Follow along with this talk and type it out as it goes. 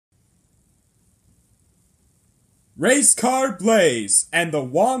Racecar Blaze and the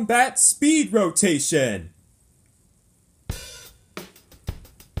Wombat Speed Rotation.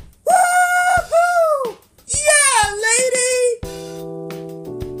 Woohoo! Yeah, lady!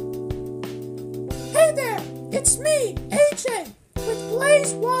 Hey there, it's me, AJ, with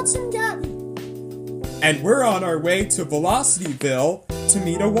Blaze, Watson, Gabby. And we're on our way to Velocityville to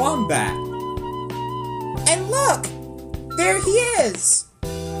meet a wombat. And look, there he is.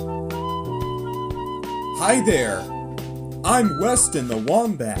 Hi there, I'm Weston the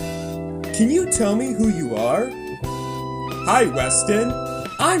Wombat. Can you tell me who you are? Hi Weston,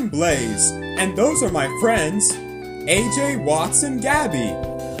 I'm Blaze, and those are my friends, AJ, Watson, Gabby.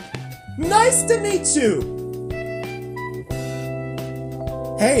 Nice to meet you!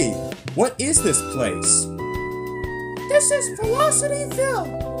 Hey, what is this place? This is Velocityville.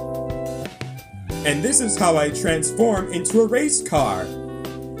 And this is how I transform into a race car.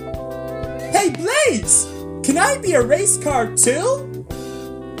 Hey Blaze! Can I be a race car too?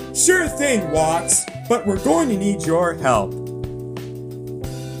 Sure thing, Watts, but we're going to need your help.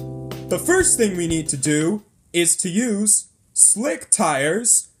 The first thing we need to do is to use slick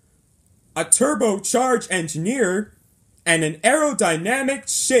tires, a turbocharged engineer, and an aerodynamic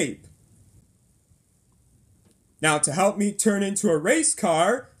shape. Now to help me turn into a race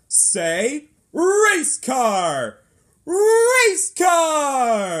car, say Racecar!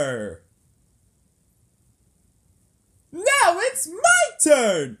 Racecar! Now it's my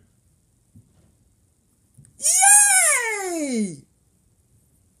turn! Yay!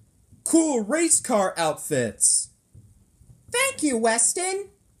 Cool race car outfits. Thank you, Weston.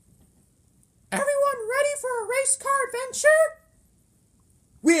 Everyone ready for a race car adventure?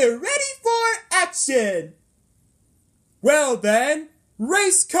 We're ready for action! Well then,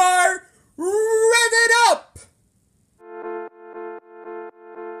 race car, rev it up!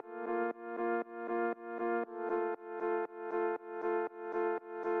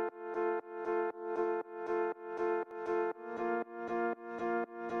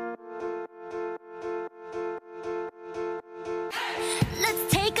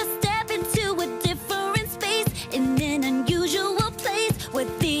 Let's take a step into a different space, in an unusual place where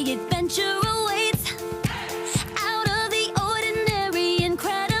the adventure awaits. Out of the ordinary,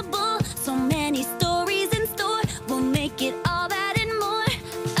 incredible, so many stories in store. We'll make it all that and more.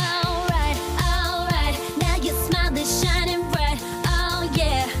 Alright, now your smile is shining bright. Oh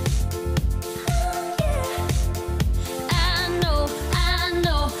yeah. I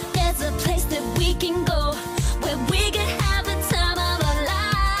know, there's a place that we can go where we can have the time of our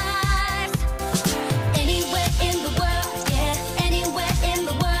lives. Anywhere in the world, yeah, anywhere in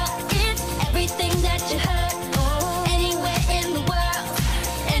the world. It's everything that you heard. Oh, anywhere in the world,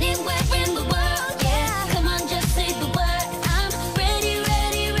 yeah. Come on, just say the word. I'm ready to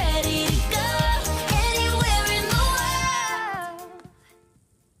go. Anywhere in the world.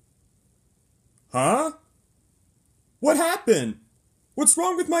 Huh? What happened? What's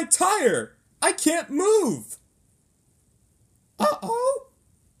wrong with my tire? I can't move! Uh-oh.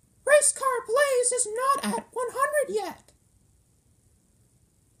 Racecar Blaze is not at 100 yet.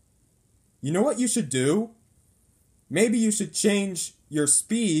 You know what you should do? Maybe you should change your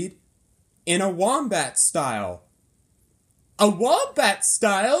speed in a wombat style. A wombat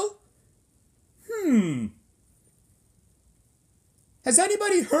style? Has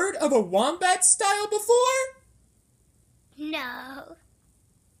anybody heard of a wombat style before? No.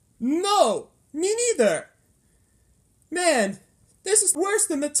 No, me neither. Man, this is worse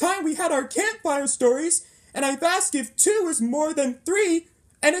than the time we had our campfire stories, and I've asked if 2 is more than 3,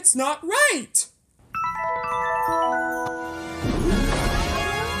 and it's not right.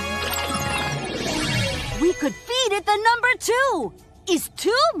 We could feed it the number 2. Is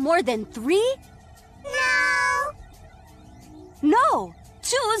 2 more than 3? No. No,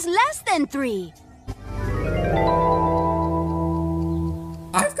 2's less than 3.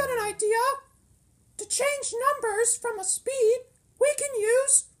 I've got an idea. To change numbers from a speed, we can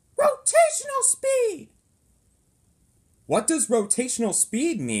use rotational speed. What does rotational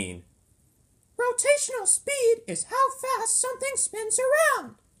speed mean? Rotational speed is how fast something spins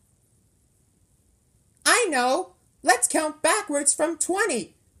around. I know. Let's count backwards from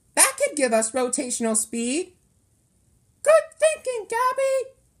 20. That could give us rotational speed. Good thinking,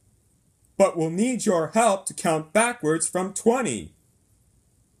 Gabby. But we'll need your help to count backwards from 20.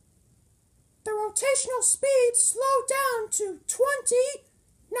 The rotational speed slowed down to 20,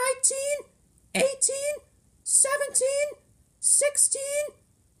 19, 18, 17, 16,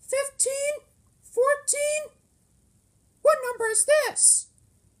 15, 14. What number is this?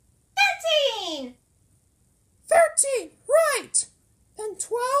 13. 13, right. Then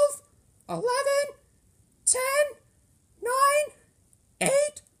 12, 11, 10,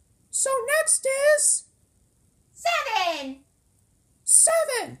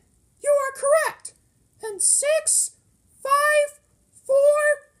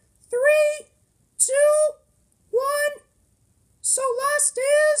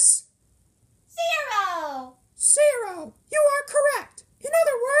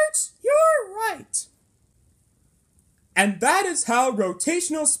 And that is how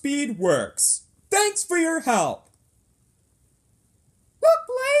rotational speed works. Thanks for your help. Look,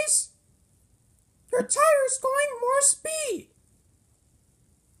 Blaze! Your tire's going more speed.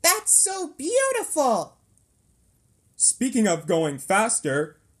 That's so beautiful. Speaking of going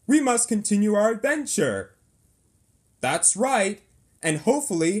faster, we must continue our adventure. That's right, and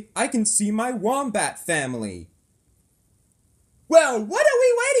hopefully I can see my Wombat family. Well, what are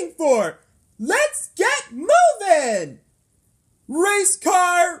we waiting for? Let's get moving!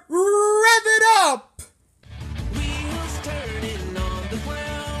 Racecar, rev it up! Wheels turning on the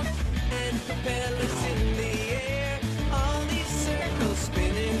ground and propellers in the air. All these circles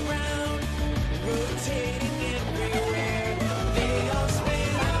spinning round, rotating everywhere. They all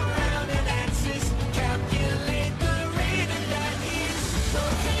spin around an axis, calculate the rate of that is.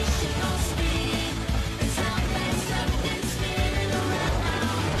 Rotational speed is how fast something's spinning around.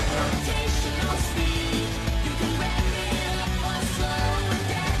 Rotational speed, you can rev it up or slow it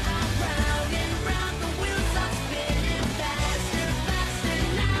down. Round and round the wheels are spinning faster, faster.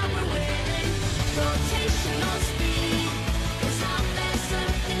 Now we're winning. Rotational speed is how fast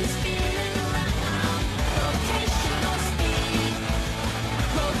something's spinning around. Rotational speed,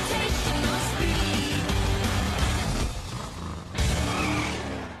 rotational speed.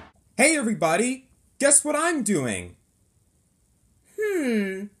 Hey everybody, guess what I'm doing?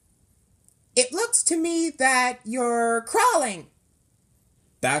 It looks to me that you're crawling.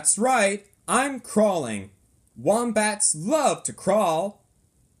 That's right, I'm crawling. Wombats love to crawl.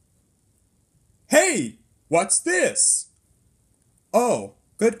 Hey, what's this? Oh,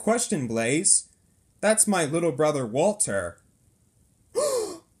 good question, Blaze. That's my little brother Walter.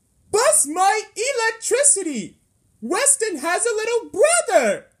 Bust my electricity! Weston has a little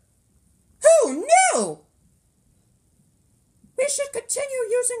brother! Who knew? We should continue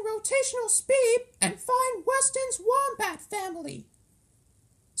using rotational speed and find Weston's Wombat family.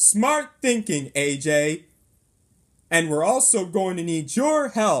 Smart thinking, AJ. And we're also going to need your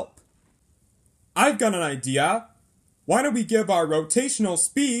help. I've got an idea. Why don't we give our rotational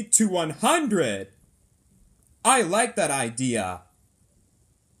speed to 100? I like that idea.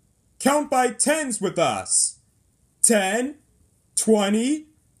 Count by tens with us. 10, 20,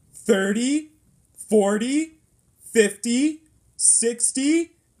 30, 40, 50,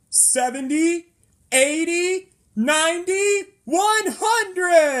 60, 70, 80, 90,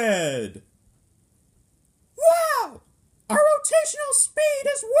 100! Wow! Our rotational speed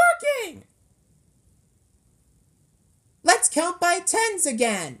is working! Let's count by tens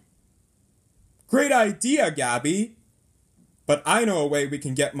again. Great idea, Gabby. But I know a way we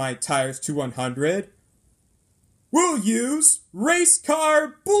can get my tires to 100. We'll use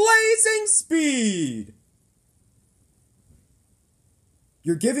Racecar Blazing Speed!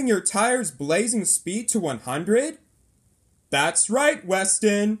 You're giving your tires blazing speed to 100? That's right,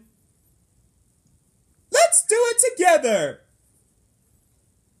 Weston. Let's do it together!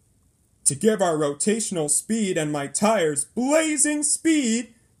 To give our rotational speed and my tires blazing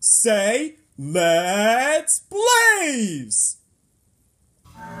speed, say, let's blaze!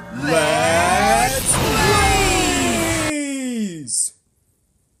 Let's blaze!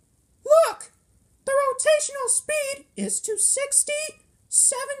 Look! The rotational speed is to 60,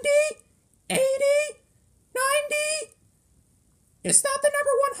 70, 80, 90. Is that the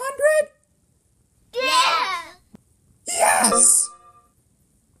number 100? Yeah! Yes!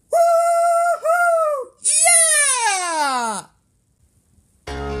 Woohoo! Yeah!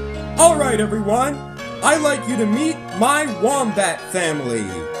 Alright, everyone. I'd like you to meet my Wombat family.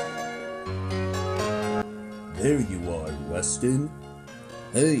 There you are, Weston.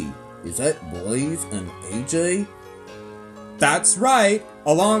 Hey, is that Blaze and AJ? That's right,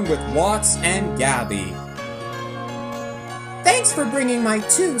 along with Watts and Gabby. Thanks for bringing my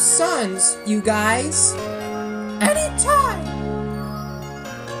two sons, you guys. Anytime!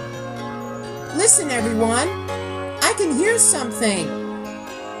 Listen, everyone. I can hear something.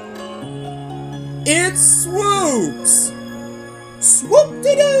 It's Swoops!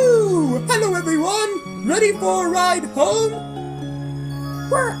 Swoop-de-doo! Hello, everyone! Ready for a ride home?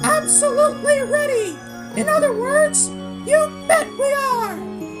 We're absolutely ready! In other words, you bet we are!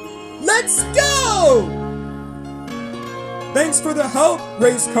 Let's go! Thanks for the help,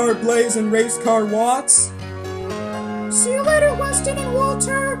 Racecar Blaze and Racecar Watts. See you later, Weston and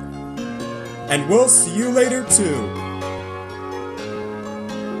Walter! And we'll see you later, too.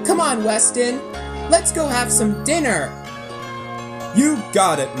 Come on, Weston. Let's go have some dinner. You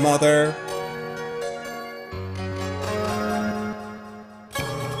got it, Mother.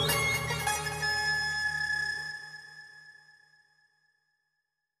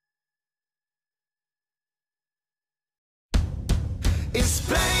 It's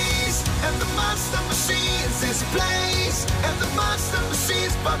Blaze and the Monster Machines. It's Blaze and the Monster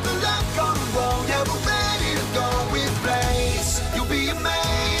Machines. Buckle up, go to war. Yeah, we're ready to go with Blaze. You'll be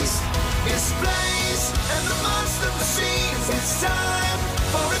amazed. It's Blaze and the Monster Machines. It's time.